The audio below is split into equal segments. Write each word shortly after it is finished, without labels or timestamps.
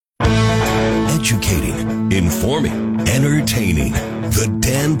educating, informing, entertaining. The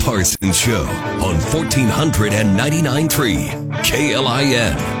Dan Parsons Show on 1499.3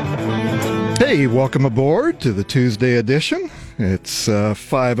 KLIN. Hey, welcome aboard to the Tuesday edition. It's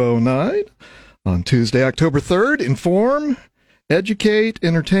 5:09 on Tuesday, October 3rd. Inform, educate,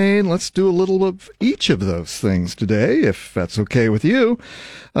 entertain. Let's do a little of each of those things today, if that's okay with you.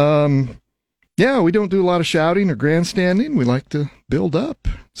 We don't do a lot of shouting or grandstanding. We like to build up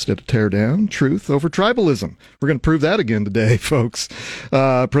instead of tear down. Truth over tribalism. We're going to prove that again today, folks.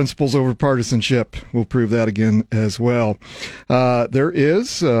 Principles over partisanship. We'll prove that again as well. There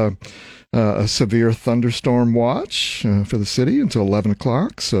is a severe thunderstorm watch for the city until 11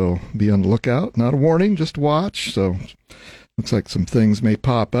 o'clock, so be on the lookout. Not a warning, just a watch. So looks like some things may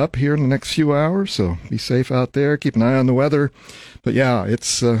pop up here in the next few hours, so be safe out there. Keep an eye on the weather. But yeah,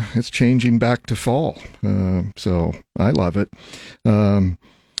 it's changing back to fall, so I love it.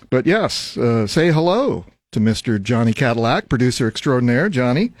 But yes, say hello to Mr. Johnny Cadillac, producer extraordinaire.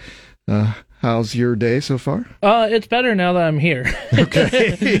 Johnny, how's your day so far? It's better now that I'm here.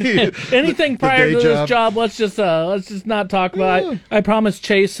 Okay. Anything prior to this job, let's just not talk about. Yeah. I promised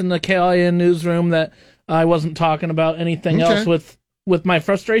Chase in the KLIN newsroom that I wasn't talking about anything else with my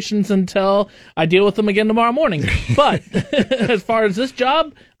frustrations until I deal with them again tomorrow morning. But as far as this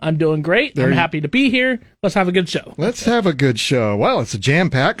job, I'm doing great. I'm happy to be here. Let's have a good show. Let's have a good show. Well, it's a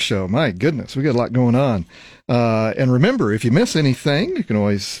jam-packed show. My goodness, we got a lot going on. And remember, if you miss anything, you can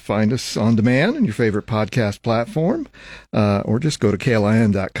always find us on demand in your favorite podcast platform, or just go to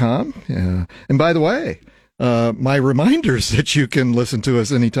klin.com. And by the way, my reminders that you can listen to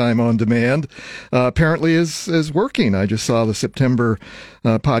us anytime on demand apparently is working. I just saw the September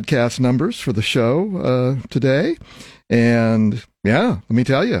podcast numbers for the show today. And yeah, let me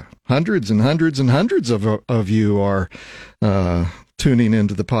tell you, hundreds and hundreds and hundreds of you are tuning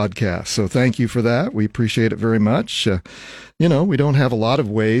into the podcast. So thank you for that. We appreciate it very much. We don't have a lot of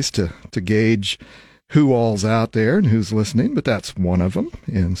ways to gauge who all's out there and who's listening, but that's one of them.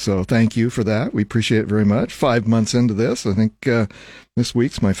 And so thank you for that. We appreciate it very much. 5 months into this, I think this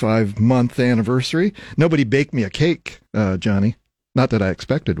week's my 5-month anniversary. Nobody baked me a cake, Johnny. Not that I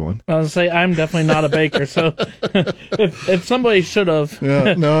expected one. I was going to say, I'm definitely not a baker, so if somebody should have,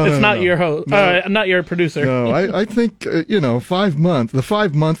 it's not your host, not your producer. No, I think, 5 months, the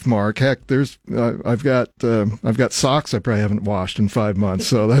 5 month mark, heck, there's, I've got socks I probably haven't washed in 5 months,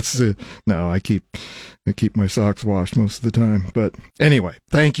 so that's, I keep my socks washed most of the time. But anyway,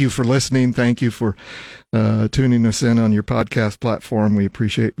 thank you for listening. Thank you for tuning us in on your podcast platform. We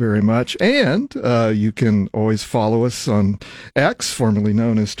appreciate very much. And you can always follow us on X, formerly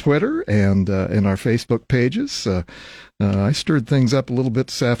known as Twitter, and in our Facebook pages. I stirred things up a little bit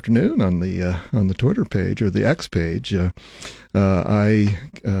this afternoon on the Twitter page, or the X page. I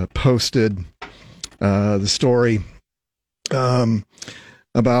posted the story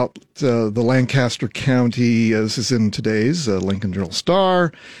about the Lancaster County, this is in today's Lincoln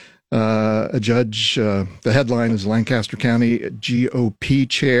Journal-Star. A judge, the headline is Lancaster County GOP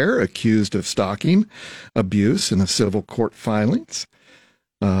chair accused of stalking abuse in a civil court filings.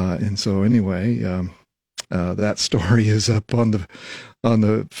 And so anyway, that story is up on the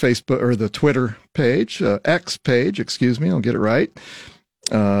Facebook or the Twitter page, X page, excuse me, I'll get it right,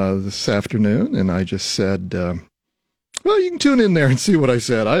 this afternoon. And I just said, well, you can tune in there and see what I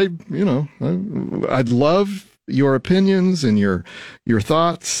said. I'd love your opinions and your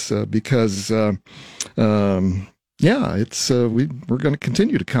thoughts because we're going to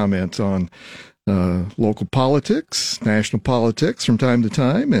continue to comment on local politics, national politics from time to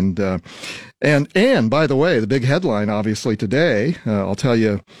time, and by the way, the big headline obviously today, I'll tell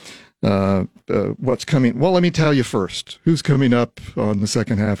you what's coming. Well, let me tell you first who's coming up on the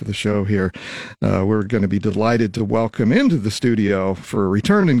second half of the show here. We're going to be delighted to welcome into the studio for a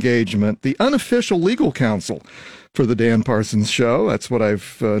return engagement the unofficial legal counsel for the Dan Parsons Show. That's what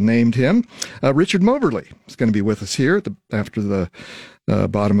I've named him. Richard Moberly is going to be with us here after the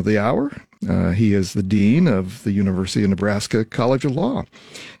bottom of the hour. He is the dean of the University of Nebraska College of Law.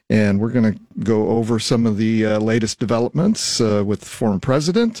 And we're going to go over some of the latest developments with former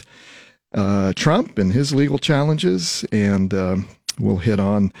President Trump and his legal challenges, and we're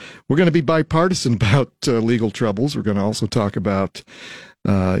going to be bipartisan about legal troubles. We're going to also talk about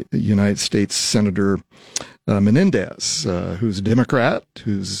United States Senator Menendez, who's a Democrat,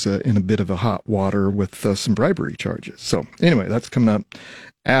 who's in a bit of a hot water with some bribery charges. So anyway, that's coming up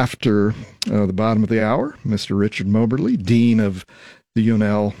after the bottom of the hour. Mr. Richard Moberly, dean of the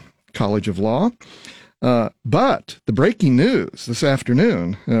UNL College of Law. But the breaking news this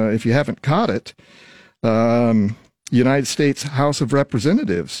afternoon, if you haven't caught it, United States House of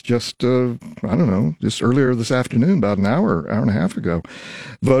Representatives just earlier this afternoon, about an hour and a half ago,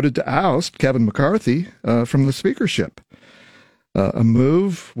 voted to oust Kevin McCarthy from the speakership. A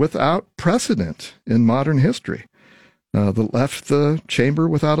move without precedent in modern history that left the chamber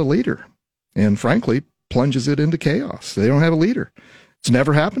without a leader and, frankly, plunges it into chaos. They don't have a leader. It's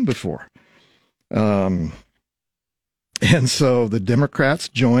never happened before. And so the Democrats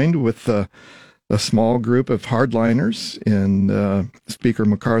joined with a small group of hardliners in Speaker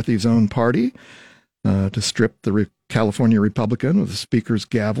McCarthy's own party to strip the California Republican with the Speaker's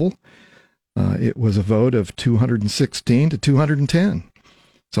gavel. It was a vote of 216 to 210.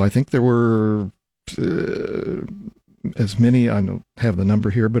 So I think there were as many, I don't have the number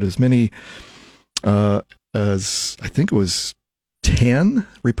here, but as many as I think it was 10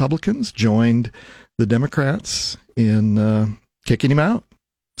 Republicans joined the Democrats in kicking him out.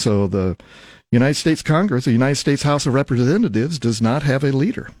 So the United States Congress, the United States House of Representatives, does not have a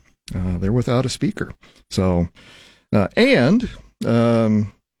leader. They're without a speaker. So,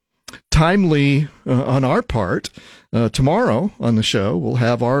 timely on our part, tomorrow on the show, we'll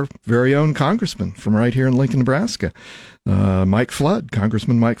have our very own congressman from right here in Lincoln, Nebraska, Mike Flood.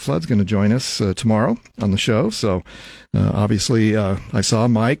 Congressman Mike Flood's going to join us tomorrow on the show. So obviously I saw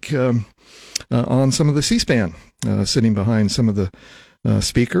Mike on some of the C-SPAN, sitting behind some of the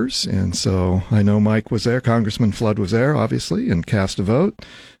speakers. And so I know Mike was there. Congressman Flood was there, obviously, and cast a vote.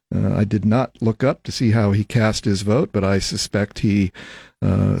 I did not look up to see how he cast his vote, but I suspect he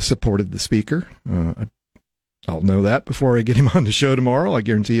supported the speaker. I'll know that before I get him on the show tomorrow. I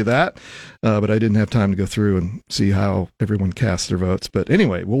guarantee you that. But I didn't have time to go through and see how everyone cast their votes. But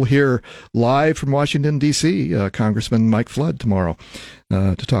anyway, we'll hear live from Washington, D.C., Congressman Mike Flood tomorrow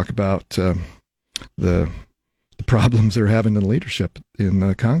to talk about the problems they're having in leadership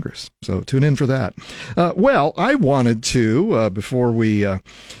in Congress. So tune in for that. Well, I wanted to, before we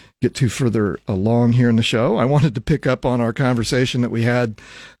get too further along here in the show, I wanted to pick up on our conversation that we had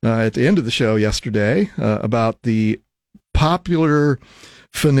at the end of the show yesterday about the popular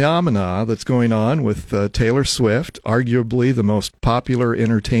phenomena that's going on with Taylor Swift, arguably the most popular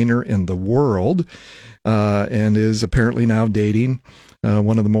entertainer in the world, and is apparently now dating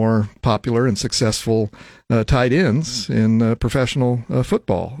one of the more popular and successful tight ends in professional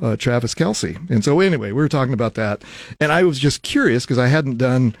football, Travis Kelce. And so anyway, we were talking about that. And I was just curious because I hadn't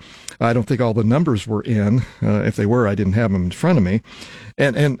done, I don't think all the numbers were in. If they were, I didn't have them in front of me.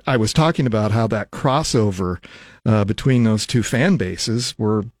 And I was talking about how that crossover between those two fan bases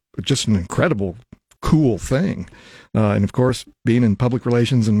were just an incredible, cool thing. And of course, being in public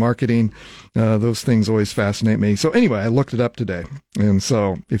relations and marketing, those things always fascinate me. So anyway, I looked it up today. And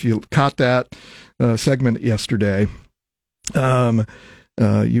so if you caught that segment yesterday, you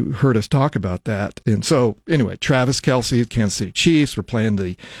heard us talk about that. And so anyway, Travis Kelce, Kansas City Chiefs, were playing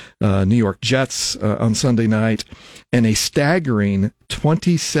the New York Jets on Sunday night, and a staggering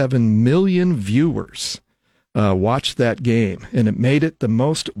 27 million viewers watched that game. And it made it the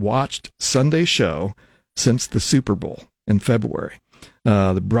most watched Sunday show since the Super Bowl in February.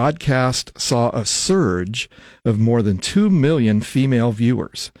 The broadcast saw a surge of more than 2 million female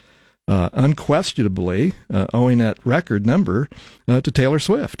viewers, unquestionably owing that record number to Taylor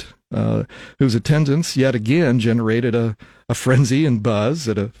Swift, whose attendance yet again generated a frenzy and buzz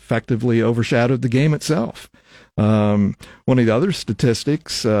that effectively overshadowed the game itself. One of the other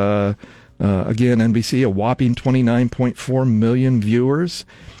statistics, again, NBC, a whopping 29.4 million viewers,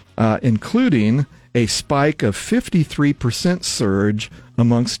 including a spike of 53% surge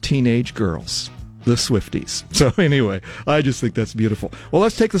amongst teenage girls, the Swifties. So anyway, I just think that's beautiful. Well,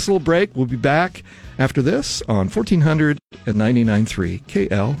 let's take this little break. We'll be back after this on 1499.3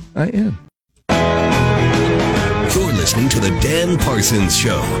 KLIN. You're listening to the Dan Parsons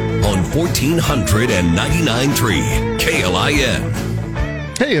Show on 1499.3 KLIN.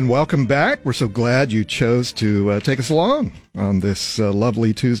 Hey, and welcome back. We're so glad you chose to take us along on this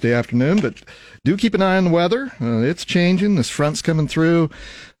lovely Tuesday afternoon. But do keep an eye on the weather. It's changing. This front's coming through.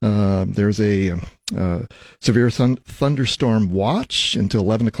 There's a severe thunderstorm watch until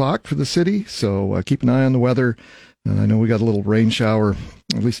 11 o'clock for the city. So keep an eye on the weather. I know we got a little rain shower,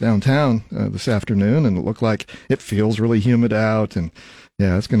 at least downtown, this afternoon, and it looked like it feels really humid out. And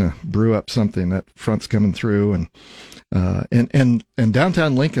yeah, it's going to brew up something. That front's coming through, and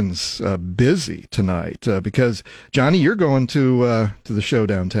downtown Lincoln's busy tonight because Johnny, you're going to the show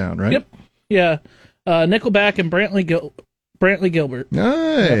downtown, right? Yep. Yeah. Nickelback and Brantley Brantley Gilbert.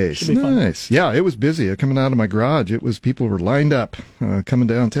 Nice, nice. Yeah, it was busy. Coming out of my garage, people were lined up coming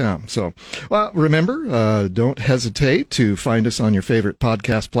downtown. So, well, remember, don't hesitate to find us on your favorite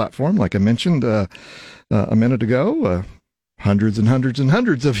podcast platform. Like I mentioned a minute ago, hundreds and hundreds and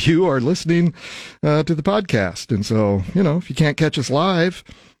hundreds of you are listening to the podcast. And so, if you can't catch us live,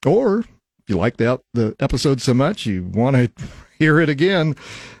 or if you like the episode so much you want to hear it again,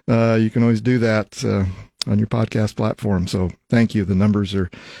 you can always do that on your podcast platform. So thank you. The numbers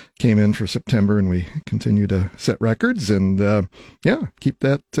came in for September, and we continue to set records. And keep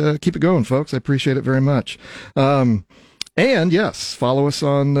it going, folks. I appreciate it very much. And yes, follow us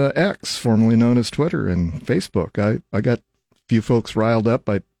on X, formerly known as Twitter, and Facebook. I got a few folks riled up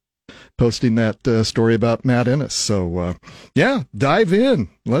by posting that story about Matt Ennis. So dive in.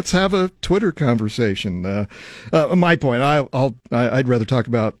 Let's have a Twitter conversation. My point, I'd rather talk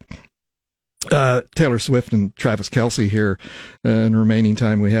about Taylor Swift and Travis Kelce here in the remaining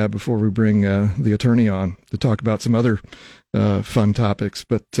time we have before we bring the attorney on to talk about some other fun topics.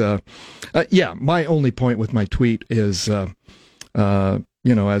 But my only point with my tweet is, as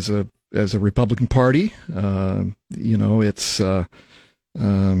a Republican Party, it's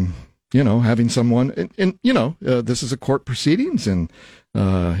having someone, and this is a court proceedings, and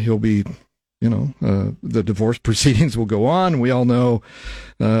he'll be. The divorce proceedings will go on. We all know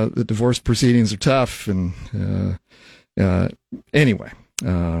the divorce proceedings are tough. And anyway,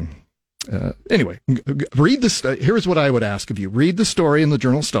 read this. Here's what I would ask of you: read the story in the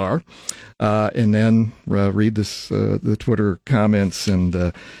Journal-Star, and then read the Twitter comments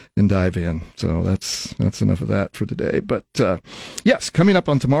and dive in. So that's enough of that for today. But yes, coming up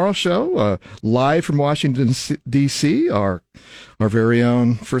on tomorrow's show, live from Washington D.C., our very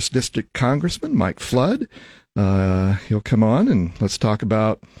own 1st District Congressman Mike Flood. He'll come on and let's talk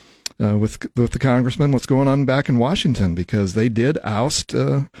about with the congressman what's going on back in Washington, because they did oust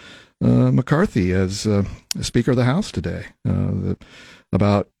McCarthy as Speaker of the House today.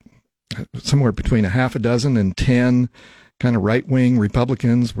 About somewhere between a half a dozen and 10 kind of right-wing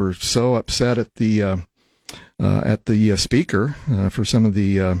Republicans were so upset at the Speaker for some of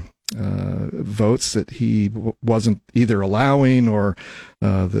the votes that he wasn't either allowing, or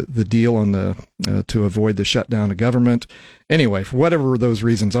the deal on to avoid the shutdown of government. Anyway, for whatever those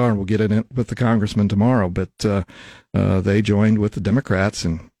reasons are, we'll get it with the congressman tomorrow. But they joined with the Democrats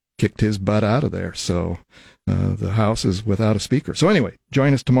and kicked his butt out of there. So the House is without a speaker. So anyway,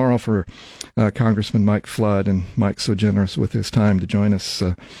 join us tomorrow for Congressman Mike Flood, and Mike's so generous with his time to join us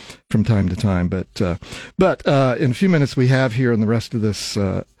from time to time. But in a few minutes we have here in the rest of this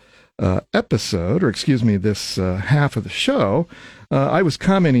episode, or excuse me, this half of the show, I was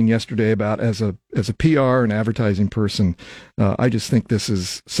commenting yesterday about as a PR and advertising person, I just think this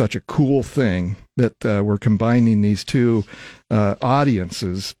is such a cool thing that we're combining these two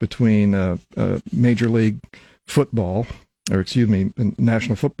audiences between Major League Football, or excuse me,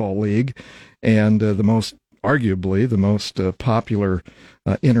 National Football League, and arguably the most popular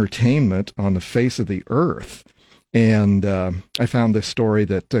entertainment on the face of the earth. And I found this story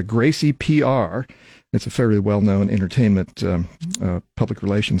that Gracie PR, it's a fairly well-known entertainment public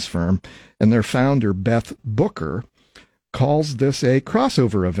relations firm, and their founder, Beth Booker, calls this a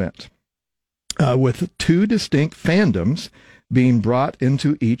crossover event with two distinct fandoms being brought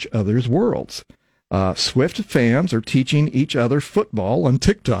into each other's worlds. Swift fans are teaching each other football on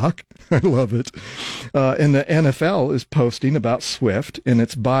TikTok. I love it. And the NFL is posting about Swift in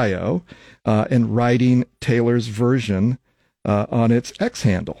its bio and writing Taylor's version on its X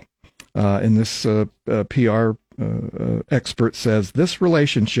handle. And this PR expert says this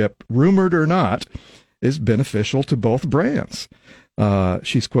relationship, rumored or not, is beneficial to both brands.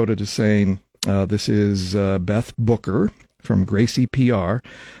 She's quoted as saying, this is Beth Booker from Gracie PR.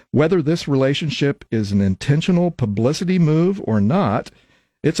 Whether this relationship is an intentional publicity move or not,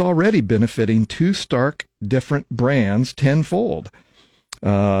 it's already benefiting two stark different brands tenfold.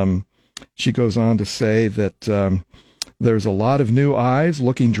 She goes on to say that there's a lot of new eyes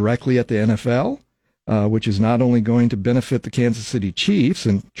looking directly at the NFL, which is not only going to benefit the Kansas City Chiefs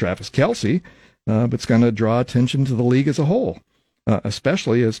and Travis Kelce, but it's going to draw attention to the league as a whole.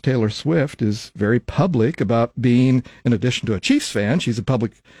 Especially as Taylor Swift is very public about being, in addition to a Chiefs fan, she's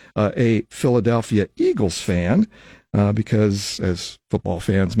a Philadelphia Eagles fan, because, as football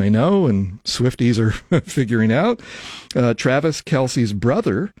fans may know, and Swifties are figuring out, Travis Kelce's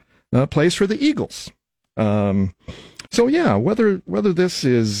brother plays for the Eagles. So yeah, whether this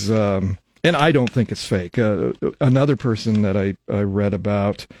is, and I don't think it's fake. Another person that I read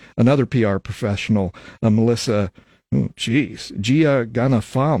about, another PR professional, Melissa Gia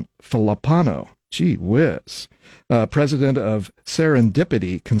Filipano, Gee whiz. President of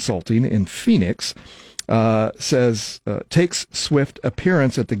Serendipity Consulting in Phoenix says takes Swift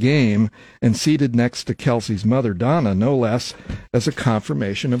appearance at the game and seated next to Kelsey's mother, Donna, no less, as a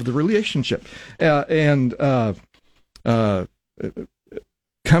confirmation of the relationship.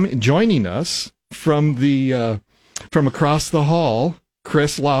 Joining us from across the hall,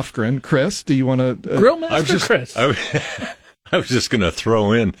 Chris Lofgren. Chris, do you want to... Grillmaster Chris. I was just going to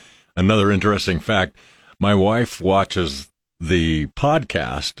throw in another interesting fact. My wife watches the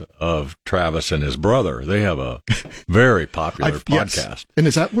podcast of Travis and his brother. They have a very popular podcast. Yes. And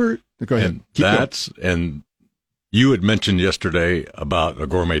is that where... Go ahead. And you had mentioned yesterday about a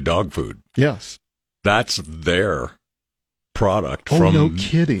gourmet dog food. Yes. That's their product no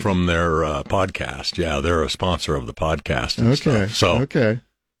kidding. From their podcast. Yeah, they're a sponsor of the podcast and stuff. So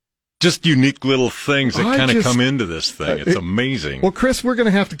just unique little things that kind of come into this thing. It's amazing. Well, Chris, we're going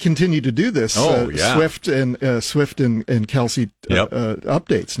to have to continue to do this. Swift and Kelsey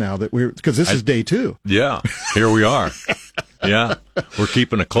updates now because this is day 2. Yeah, here we are. Yeah, we're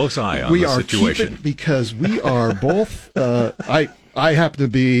keeping a close eye on the situation because we are both. I happen to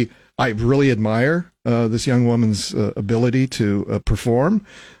be. I really admire this young woman's ability to perform.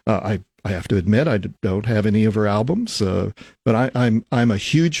 I have to admit I don't have any of her albums, but I'm a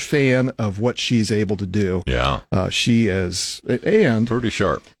huge fan of what she's able to do. Yeah, she is and pretty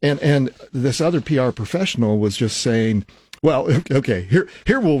sharp. And this other PR professional was just saying, well, okay,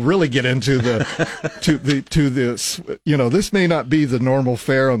 here we'll really get into this may not be the normal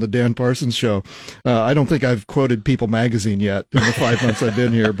fare on the Dan Parsons Show. I don't think I've quoted People Magazine yet in the 5 months I've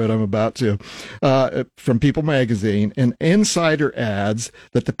been here, but I'm about to. From People Magazine, an insider adds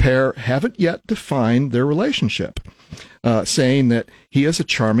that the pair haven't yet defined their relationship, saying that he is a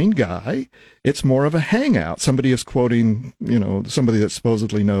charming guy. It's more of a hangout. Somebody is quoting, somebody that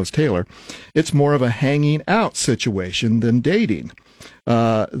supposedly knows Taylor. It's more of a hanging out situation than dating.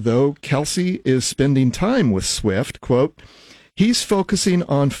 Though Kelsey is spending time with Swift, quote, he's focusing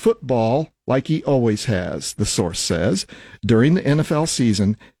on football like he always has, the source says. During the NFL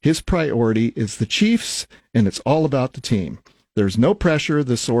season, his priority is the Chiefs, and it's all about the team. There's no pressure,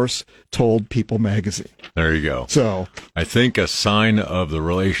 the source told People Magazine. There you go. So I think a sign of the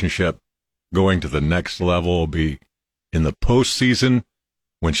relationship going to the next level will be in the postseason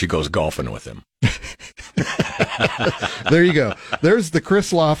when she goes golfing with him. There you go. There's the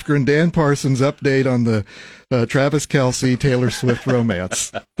Chris Lofgren, Dan Parsons update on the Travis Kelce, Taylor Swift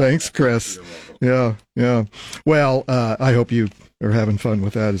romance. Thanks, Chris. Yeah. Well, I hope you are having fun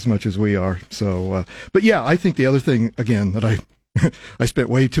with that as much as we are. So, but yeah, I think the other thing, again, that I spent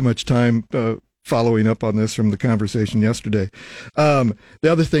way too much time following up on this from the conversation yesterday. The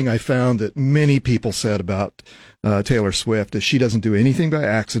other thing I found that many people said about Taylor Swift is she doesn't do anything by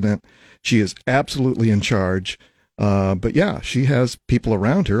accident. She is absolutely in charge. But yeah, she has people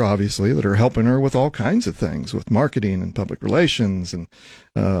around her, obviously, that are helping her with all kinds of things, with marketing and public relations and,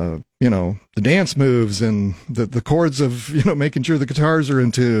 the dance moves and the chords of, making sure the guitars are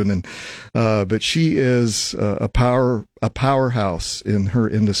in tune. And, but she is a powerhouse in her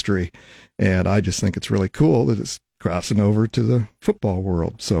industry. And I just think it's really cool that it's crossing over to the football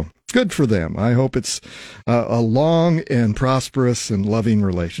world. So good for them. I hope it's a long and prosperous and loving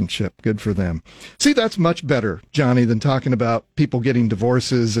relationship. Good for them. See, that's much better, Johnny, than talking about people getting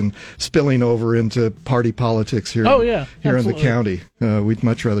divorces and spilling over into party politics here. Oh, yeah, here in the county. We'd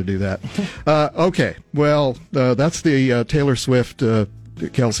much rather do that. Okay, well, that's the Taylor Swift, Travis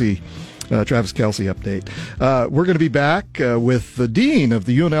Kelce update. We're going to be back with the Dean of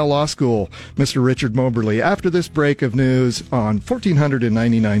the UNL Law School, Mr. Richard Moberly, after this break of news on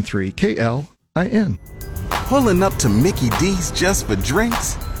 1499.3 KLIN. Pulling up to Mickey D's just for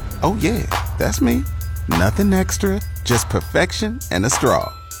drinks? Oh yeah, that's me. Nothing extra, just perfection and a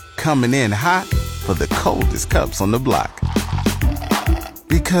straw. Coming in hot for the coldest cups on the block.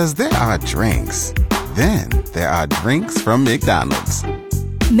 Because there are drinks. Then there are drinks from McDonald's.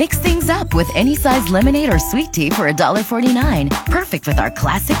 Mix things up with any size lemonade or sweet tea for $1.49. Perfect with our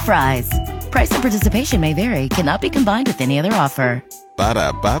classic fries. Price and participation may vary. Cannot be combined with any other offer.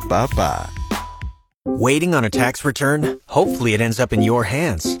 Ba-da-ba-ba-ba. Waiting on a tax return? Hopefully it ends up in your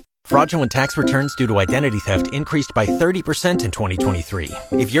hands. Fraudulent tax returns due to identity theft increased by 30% in 2023.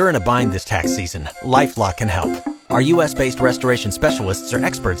 If you're in a bind this tax season, LifeLock can help. Our U.S.-based restoration specialists are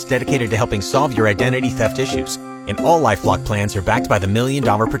experts dedicated to helping solve your identity theft issues. And all LifeLock plans are backed by the $1 Million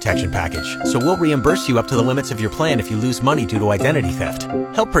Protection Package. So we'll reimburse you up to the limits of your plan if you lose money due to identity theft.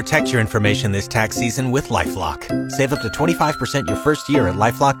 Help protect your information this tax season with LifeLock. Save up to 25% your first year at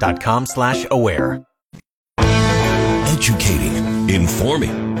LifeLock.com/aware. Educating,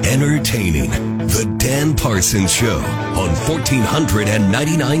 informing, entertaining. The Dan Parsons Show on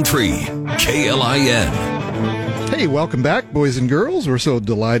 1499.3 KLIN. Hey, welcome back, boys and girls. We're so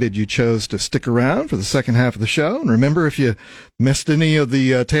delighted you chose to stick around for the second half of the show. And remember, if you missed any of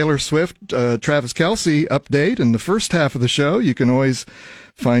the Taylor Swift, Travis Kelce update in the first half of the show, you can always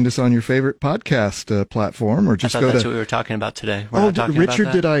find us on your favorite podcast platform, or just go that's to. what we were talking about today. Richard,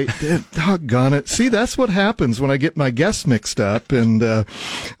 doggone it. See, that's what happens when I get my guests mixed up. And you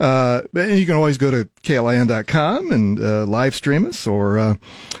can always go to KLIN.com and live stream us, or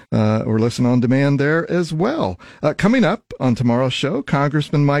listen on demand there as well. Coming up on tomorrow's show,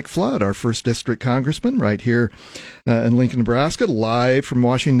 Congressman Mike Flood, our 1st District Congressman, right here in Lincoln, Nebraska, live from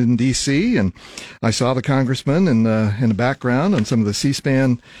Washington, D.C. And I saw the congressman in the background on some of the C-SPAN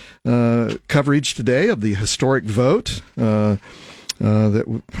coverage today of the historic vote. That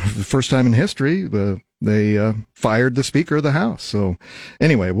the first time in history, they fired the Speaker of the House. So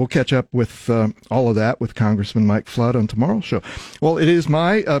anyway, we'll catch up with all of that with Congressman Mike Flood on tomorrow's show. Well, it is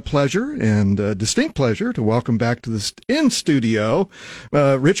my pleasure and distinct pleasure to welcome back to the in-studio,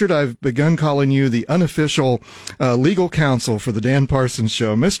 Richard, I've begun calling you the unofficial legal counsel for the Dan Parsons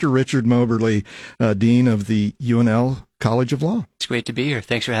Show, Mr. Richard Moberly, Dean of the UNL College of Law. It's great to be here.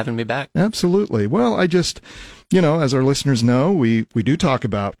 Thanks for having me back. Absolutely. Well, I just, as our listeners know, we do talk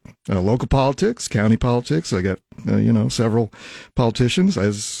about local politics, county politics. I got, several politicians,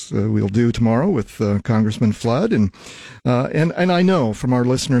 as we'll do tomorrow with Congressman Flood. And I know from our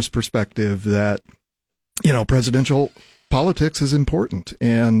listeners' perspective that, presidential politics is important.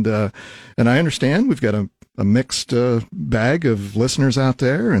 And I understand we've got a mixed bag of listeners out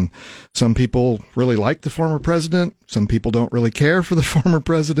there, and some people really like the former president, some people don't really care for the former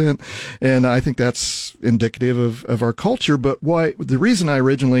president, and I think that's indicative of our culture. But the reason I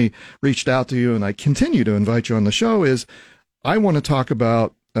originally reached out to you, and I continue to invite you on the show, is I want to talk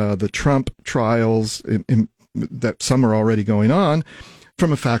about the Trump trials that some are already going on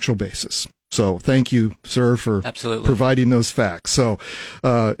from a factual basis. So thank you, sir, for providing those facts. So,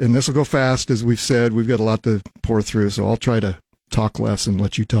 and this will go fast. As we've said, we've got a lot to pour through, so I'll try to talk less and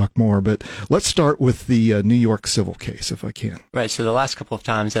let you talk more. But let's start with the New York civil case, if I can. Right. So the last couple of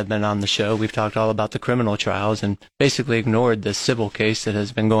times I've been on the show, we've talked all about the criminal trials and basically ignored the civil case that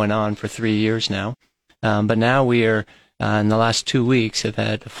has been going on for 3 years now. But now we are, in the last 2 weeks, have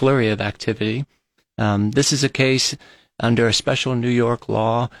had a flurry of activity. This is a case under a special New York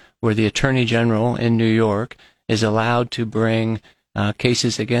law where the Attorney General in New York is allowed to bring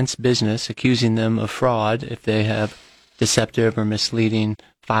cases against business, accusing them of fraud if they have deceptive or misleading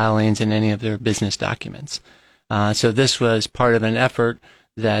filings in any of their business documents. So this was part of an effort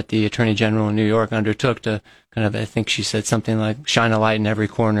that the Attorney General in New York undertook to kind of, I think she said something like, shine a light in every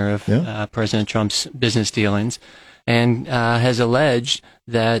corner of President Trump's business dealings, and has alleged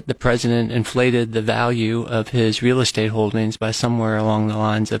that the president inflated the value of his real estate holdings by somewhere along the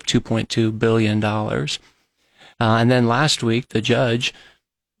lines of $2.2 billion. And then last week, the judge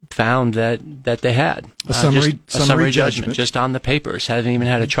found that they had a summary judgment just on the papers. Hadn't even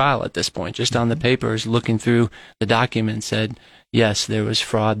had a trial at this point. Just on the papers, looking through the documents, said, yes, there was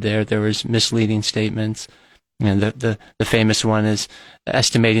fraud there. There was misleading statements. And the famous one is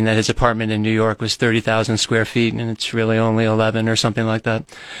estimating that his apartment in New York was 30,000 square feet, and it's really only 11 or something like that.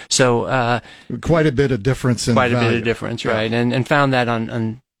 So quite a bit of difference in quite value. A bit of difference, right? And found that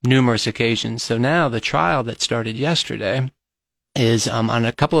on numerous occasions. So now the trial that started yesterday is on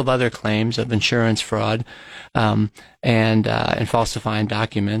a couple of other claims of insurance fraud and falsifying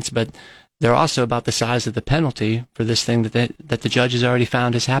documents, but they're also about the size of the penalty for this thing that the judge has already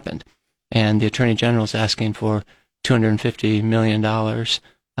found has happened. And the Attorney General is asking for $250 million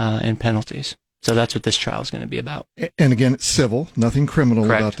in penalties. So that's what this trial is going to be about. And again, it's civil, nothing criminal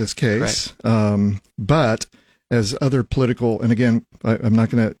about this case. But as other political, and again, I'm not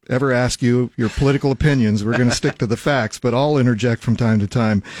going to ever ask you your political opinions. We're going to stick to the facts, but I'll interject from time to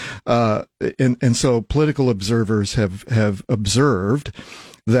time. And so political observers have observed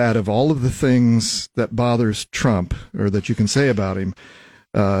that of all of the things that bothers Trump, or that you can say about him,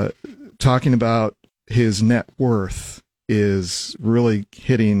 talking about his net worth is really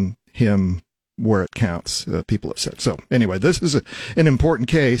hitting him where it counts, people have said. So anyway, this is an important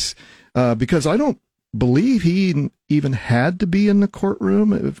case because I don't believe he even had to be in the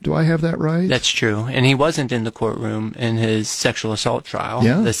courtroom. Do I have that right? That's true. And he wasn't in the courtroom in his sexual assault trial,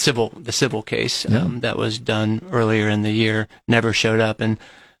 the civil case that was done earlier in the year, never showed up. And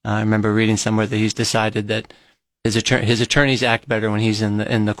I remember reading somewhere that he's decided that his attorneys act better when he's in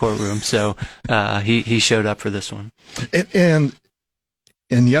the courtroom, so he showed up for this one.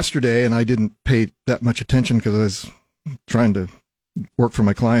 And yesterday, and I didn't pay that much attention because I was trying to work for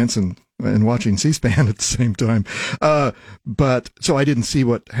my clients and and watching C-SPAN at the same time. But so I didn't see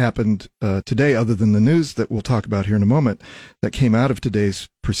what happened today, other than the news that we'll talk about here in a moment that came out of today's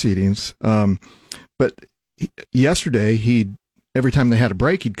proceedings. But yesterday, every time they had a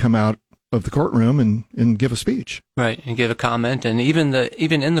break, he'd come out of the courtroom and give a speech. Right, and give a comment. And even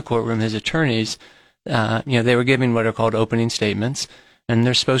in the courtroom, his attorneys, they were giving what are called opening statements, and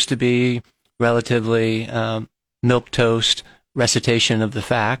they're supposed to be relatively milquetoast recitation of the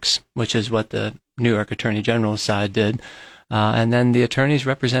facts, which is what the New York Attorney General's side did. And then the attorneys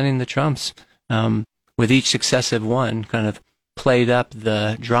representing the Trumps, with each successive one, kind of played up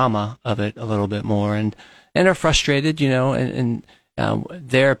the drama of it a little bit more, and are frustrated, and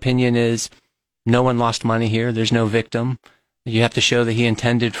their opinion is no one lost money here. There's no victim. You have to show that he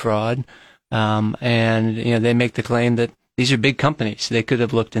intended fraud. And they make the claim that these are big companies. They could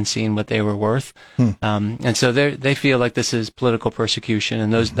have looked and seen what they were worth. And so they feel like this is political persecution,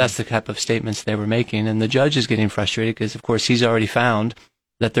 and that's the type of statements they were making. And the judge is getting frustrated because, of course, he's already found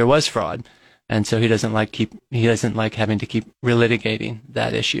that there was fraud. And so he doesn't like having to keep relitigating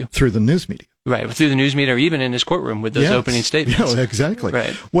that issue. Through the news media. Right, through the news media, or even in his courtroom with those opening statements. Yeah, exactly.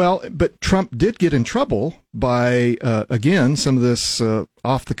 Right. Well, but Trump did get in trouble by, again, some of this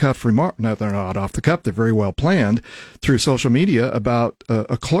off-the-cuff remark. No, they're not off-the-cuff. They're very well planned through social media about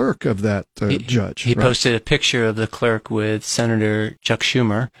a clerk of that judge. He posted a picture of the clerk with Senator Chuck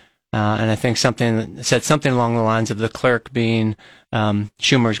Schumer, and I think said something along the lines of the clerk being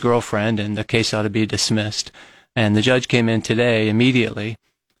Schumer's girlfriend, and the case ought to be dismissed. And the judge came in today immediately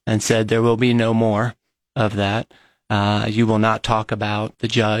and said there will be no more of that. You will not talk about the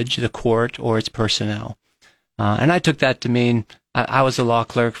judge, the court, or its personnel. And I took that to mean I was a law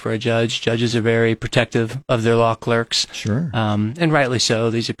clerk for a judge. Judges are very protective of their law clerks. Sure. And rightly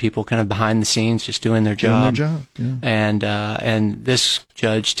so. These are people kind of behind the scenes just doing their job. Yeah. And this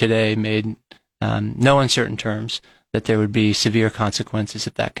judge today made no uncertain terms that there would be severe consequences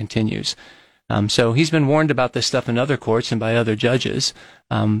if that continues. So he's been warned about this stuff in other courts and by other judges,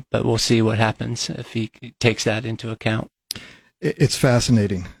 but we'll see what happens if he takes that into account. It's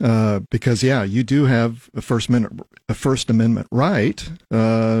fascinating because, you do have a First Amendment right,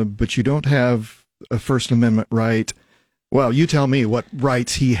 but you don't have a First Amendment right. Well, you tell me what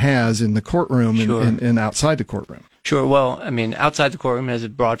rights he has in the courtroom and outside the courtroom. Sure. Well, I mean, outside the courtroom has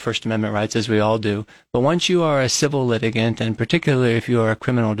broad First Amendment rights, as we all do. But once you are a civil litigant, and particularly if you are a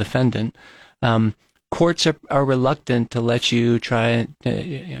criminal defendant, courts are reluctant to let you try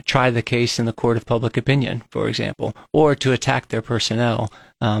the case in the court of public opinion, for example, or to attack their personnel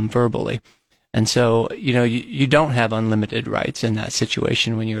verbally. And so, you don't have unlimited rights in that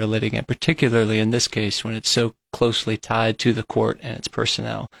situation when you're a litigant, particularly in this case when it's so closely tied to the court and its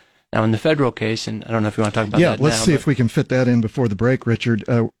personnel. Now, in the federal case, and I don't know if you want to talk about that now. Yeah, let's see if we can fit that in before the break, Richard.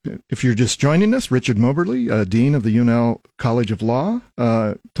 If you're just joining us, Richard Moberly, Dean of the UNL College of Law,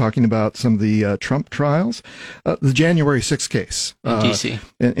 talking about some of the Trump trials. The January 6th case. In D.C.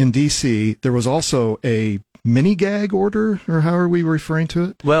 In D.C., there was also a mini-gag order, or how are we referring to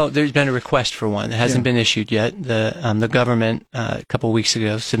it? Well, there's been a request for one. It hasn't been issued yet. The government, a couple of weeks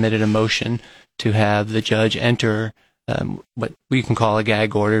ago, submitted a motion to have the judge enter what we can call a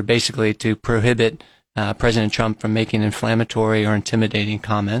gag order, basically to prohibit President Trump from making inflammatory or intimidating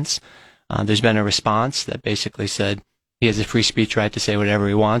comments. There's been a response that basically said he has a free speech right to say whatever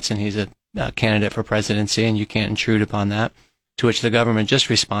he wants, and he's a candidate for presidency, and you can't intrude upon that. To which the government just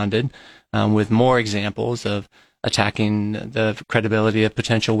responded with more examples of attacking the credibility of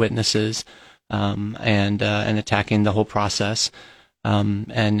potential witnesses and attacking the whole process.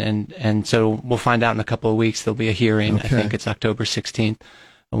 And so we'll find out in a couple of weeks. There'll be a hearing. Okay. I think it's October 16th,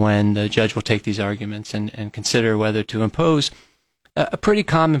 when the judge will take these arguments and consider whether to impose a pretty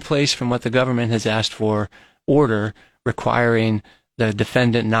commonplace, from what the government has asked for, order requiring the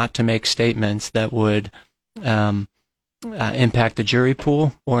defendant not to make statements that would impact the jury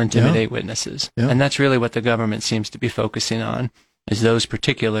pool or intimidate witnesses. Yeah. And that's really what the government seems to be focusing on, is those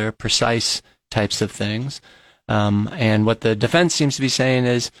particular precise types of things. And what the defense seems to be saying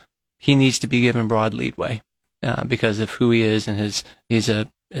is he needs to be given broad leadway because of who he is, and he's a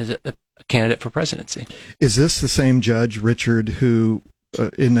candidate for presidency. Is this the same judge, Richard, who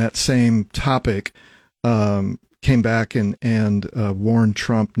in that same topic came back and warned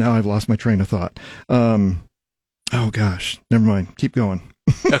Trump? Now I've lost my train of thought. Oh gosh, never mind. Keep going.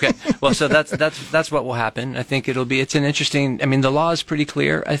 Okay. Well, so that's what will happen. I think it's an interesting, I mean, the law is pretty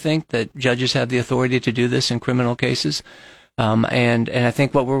clear, I think, that judges have the authority to do this in criminal cases. And I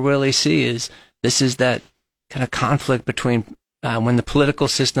think what we'll really see is this is that kind of conflict between when the political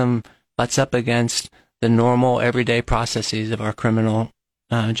system butts up against the normal everyday processes of our criminal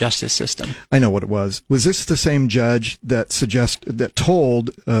justice system. I know what it was. Was this the same judge that told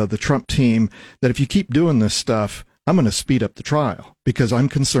the Trump team that if you keep doing this stuff, I'm going to speed up the trial because I'm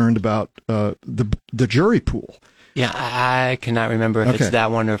concerned about the jury pool? Yeah, I cannot remember if it's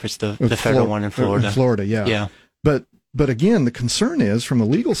that one or if it's the federal one in Florida. In Florida, yeah. Yeah. But again, the concern is, from a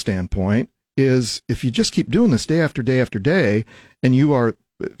legal standpoint, is if you just keep doing this day after day after day, and you are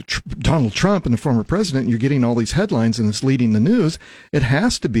Donald Trump and the former president, and you're getting all these headlines and it's leading the news, it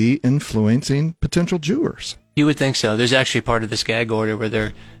has to be influencing potential jurors. You would think so. There's actually part of this gag order where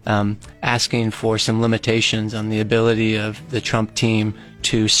they're asking for some limitations on the ability of the Trump team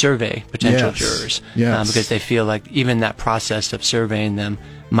to survey potential jurors. Yes. Because they feel like even that process of surveying them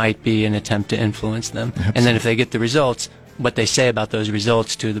might be an attempt to influence them. Absolutely. And then if they get the results, what they say about those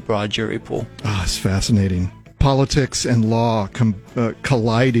results to the broad jury pool. Ah, it's fascinating. Politics and law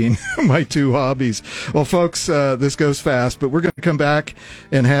colliding, my two hobbies. Well, folks, this goes fast, but we're going to come back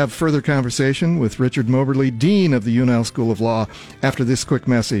and have further conversation with Richard Moberly, Dean of the UNL School of Law, after this quick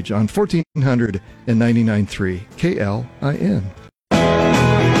message on 1499.3 KLIN.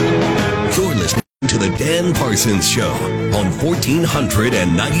 You're listening to the Dan Parsons Show on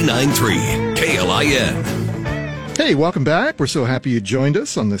 1499.3 KLIN. Hey, welcome back. We're so happy you joined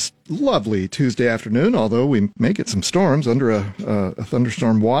us on this lovely Tuesday afternoon, although we may get some storms under a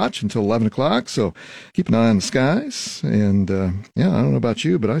thunderstorm watch until 11 o'clock, so keep an eye on the skies. And, I don't know about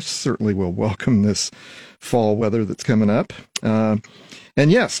you, but I certainly will welcome this fall weather that's coming up. And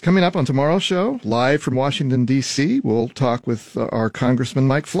yes, coming up on tomorrow's show, live from Washington, D.C., we'll talk with our Congressman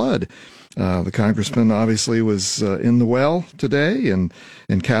Mike Flood. The congressman obviously was in the well today and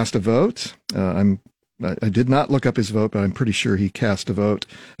cast a vote. I did not look up his vote, but I'm pretty sure he cast a vote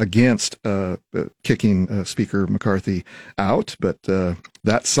against kicking Speaker McCarthy out. But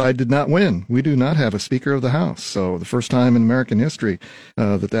that side did not win. We do not have a Speaker of the House. So the first time in American history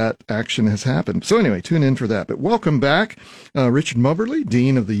that action has happened. So anyway, tune in for that. But welcome back, Richard Moberly,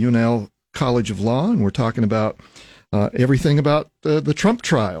 Dean of the UNL College of Law. And we're talking about everything about the Trump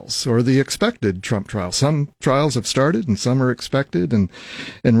trials, or the expected Trump trials. Some trials have started and some are expected. And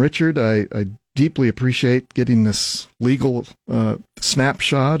Richard, I deeply appreciate getting this legal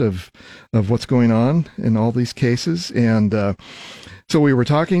snapshot of what's going on in all these cases. And so we were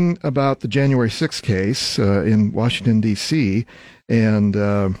talking about the January 6th case in Washington, D.C., and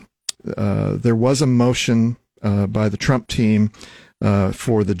there was a motion by the Trump team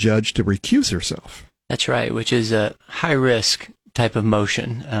for the judge to recuse herself. That's right, which is a high-risk type of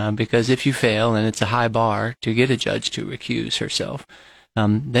motion, because if you fail, and it's a high bar to get a judge to recuse herself,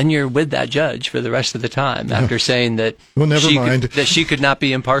 then you're with that judge for the rest of the time after saying that she could not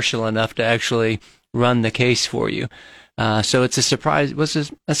be impartial enough to actually run the case for you. So it's a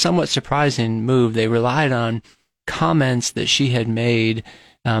somewhat surprising move. They relied on comments that she had made.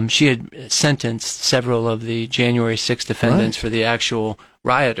 She had sentenced several of the January 6th defendants for the actual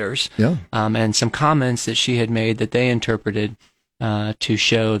rioters, and some comments that she had made that they interpreted to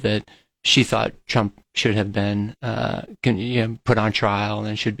show that she thought Trump should have been put on trial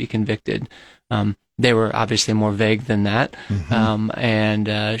and should be convicted. They were obviously more vague than that,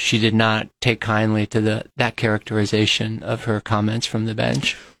 and she did not take kindly to that characterization of her comments from the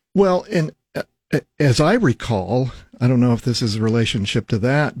bench. Well, and as I recall, I don't know if this is a relationship to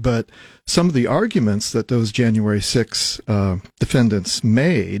that, but some of the arguments that those January 6 defendants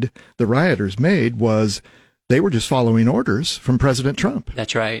made, the rioters made, was they were just following orders from President Trump.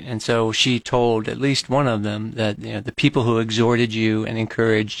 That's right. And so she told at least one of them that the people who exhorted you and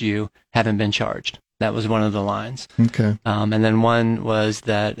encouraged you haven't been charged. That was one of the lines. Okay. And then one was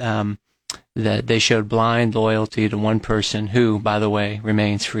that that they showed blind loyalty to one person who, by the way,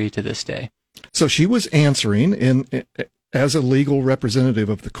 remains free to this day. So she was answering as a legal representative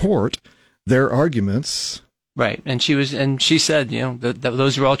of the court their arguments. Right, and she said,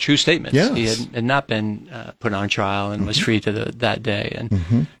 those were all true statements. Yes. He had not been put on trial and was free to that day,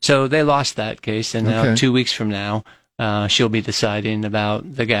 and so they lost that case. And now 2 weeks from now, she'll be deciding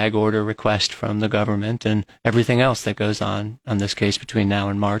about the gag order request from the government and everything else that goes on this case between now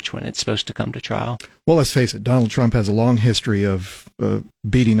and March when it's supposed to come to trial. Well, let's face it, Donald Trump has a long history of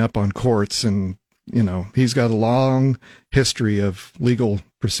beating up on courts, and he's got a long history of legal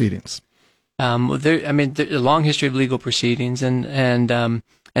proceedings. A long history of legal proceedings and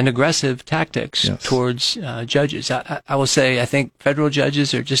aggressive tactics towards judges. I will say, I think federal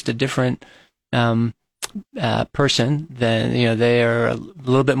judges are just a different person than they are a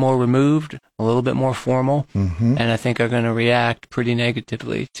little bit more removed, a little bit more formal, and I think are going to react pretty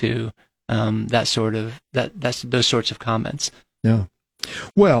negatively to those sorts of comments. Yeah.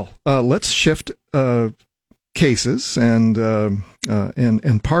 Well, let's shift cases and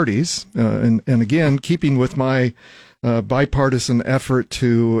parties, and again, keeping with my bipartisan effort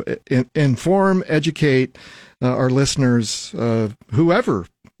to inform, educate our listeners,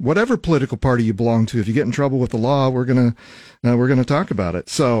 whatever political party you belong to. If you get in trouble with the law, we're gonna talk about it.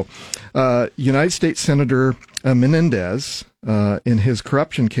 So, United States Senator Menendez, in his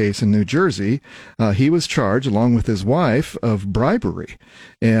corruption case in New Jersey, he was charged, along with his wife, of bribery,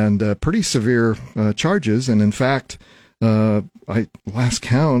 and pretty severe charges. And in fact, last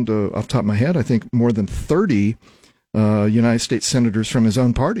count off the top of my head, I think more than 30 United States senators from his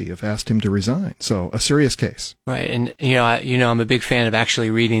own party have asked him to resign. So a serious case. Right. And, I'm a big fan of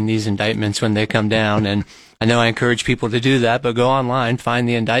actually reading these indictments when they come down. And I know I encourage people to do that, but go online, find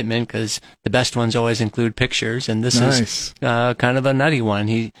the indictment, because the best ones always include pictures. And this is kind of a nutty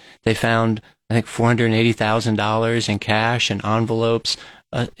one. They found, I think, $480,000 in cash and envelopes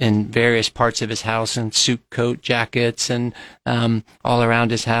in various parts of his house, and suit coat jackets, and all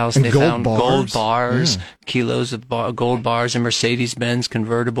around his house. And they found gold bars, kilos of gold bars, a Mercedes-Benz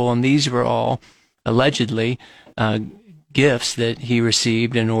convertible, and these were all allegedly gifts that he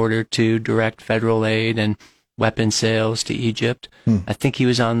received in order to direct federal aid and weapon sales to Egypt. I think he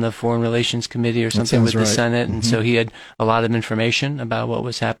was on the Foreign Relations Committee or something with the Senate, and so he had a lot of information about what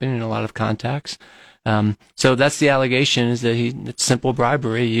was happening and a lot of contacts. So that's the allegation, is that it's simple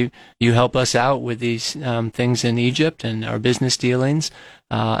bribery. You help us out with these things in Egypt and our business dealings,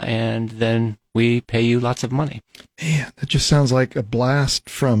 and then we pay you lots of money. Man, that just sounds like a blast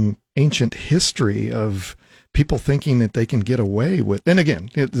from ancient history of people thinking that they can get away with. And again,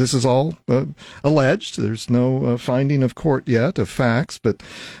 this is all alleged. There's no finding of court yet of facts, but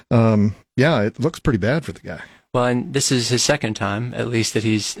it looks pretty bad for the guy. Well, and this is his second time, at least, that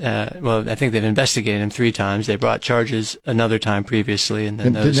he's, I think they've investigated him 3 times. They brought charges another time previously, and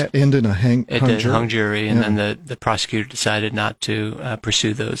then did that end in a hung jury? And then the prosecutor decided not to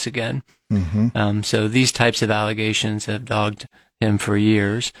pursue those again. So these types of allegations have dogged him for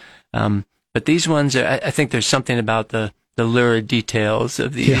years. But these ones, I think there's something about the lurid details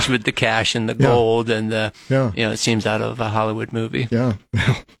of these with the cash and the gold and it seems out of a Hollywood movie. Yeah,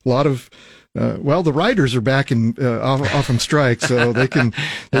 a lot of. The writers are back off on strike, so they can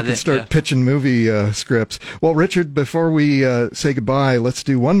start pitching movie scripts. Well, Richard, before we say goodbye, let's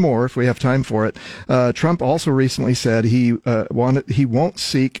do one more if we have time for it. Trump also recently said he won't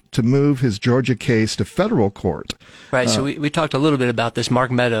seek to move his Georgia case to federal court. Right. So we talked a little bit about this.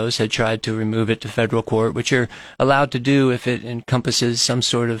 Mark Meadows had tried to remove it to federal court, which you're allowed to do if it encompasses some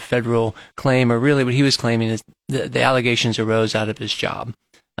sort of federal claim, or really what he was claiming is the allegations arose out of his job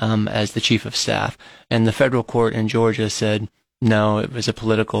as the chief of staff. And the federal court in Georgia said, no, it was a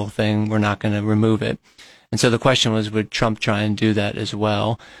political thing. We're not going to remove it. And so the question was, would Trump try and do that as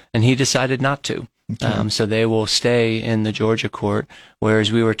well? And he decided not to. Okay. So they will stay in the Georgia court,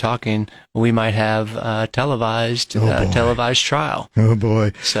 whereas we were talking, we might have a televised trial. Oh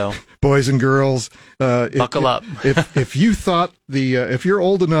boy! So boys and girls, buckle up. if you thought if you're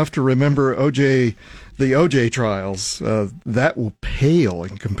old enough to remember the OJ trials, that will pale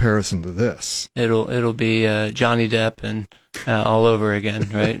in comparison to this. It'll be Johnny Depp and all over again,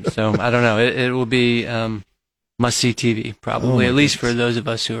 right? So I don't know. It will be. Must-see TV, probably, at least for those of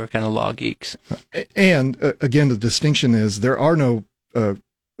us who are kind of law geeks. And again, the distinction is there are no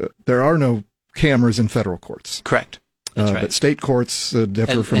cameras in federal courts. Correct. That's right. But state courts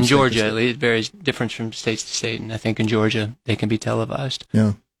differ from in state Georgia, to state. at least, it varies different from state to state, and I think in Georgia they can be televised.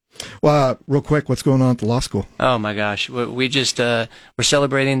 Yeah. Well, real quick, what's going on at the law school? Oh my gosh, we just we're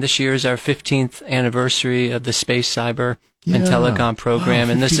celebrating this year is our 15th anniversary of the Space, Cyber, and Telecom program,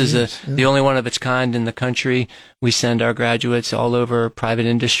 and this is the only one of its kind in the country. We send our graduates all over private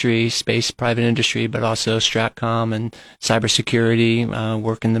industry, space private industry, but also Stratcom and cybersecurity,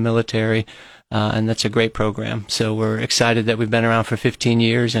 work in the military, and that's a great program. So we're excited that we've been around for 15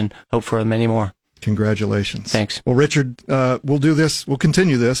 years and hope for many more. Congratulations. Thanks. Well, Richard, we'll do this. We'll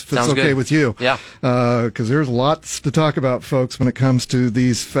continue this if it's okay with you. Yeah. Because there's lots to talk about, folks, when it comes to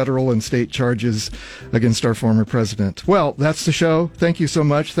these federal and state charges against our former president. Well, that's the show. Thank you so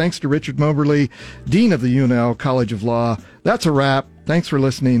much. Thanks to Richard Moberly, Dean of the UNL College of Law. That's a wrap. Thanks for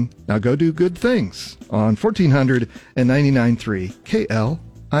listening. Now go do good things on 1499.3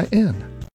 KLIN.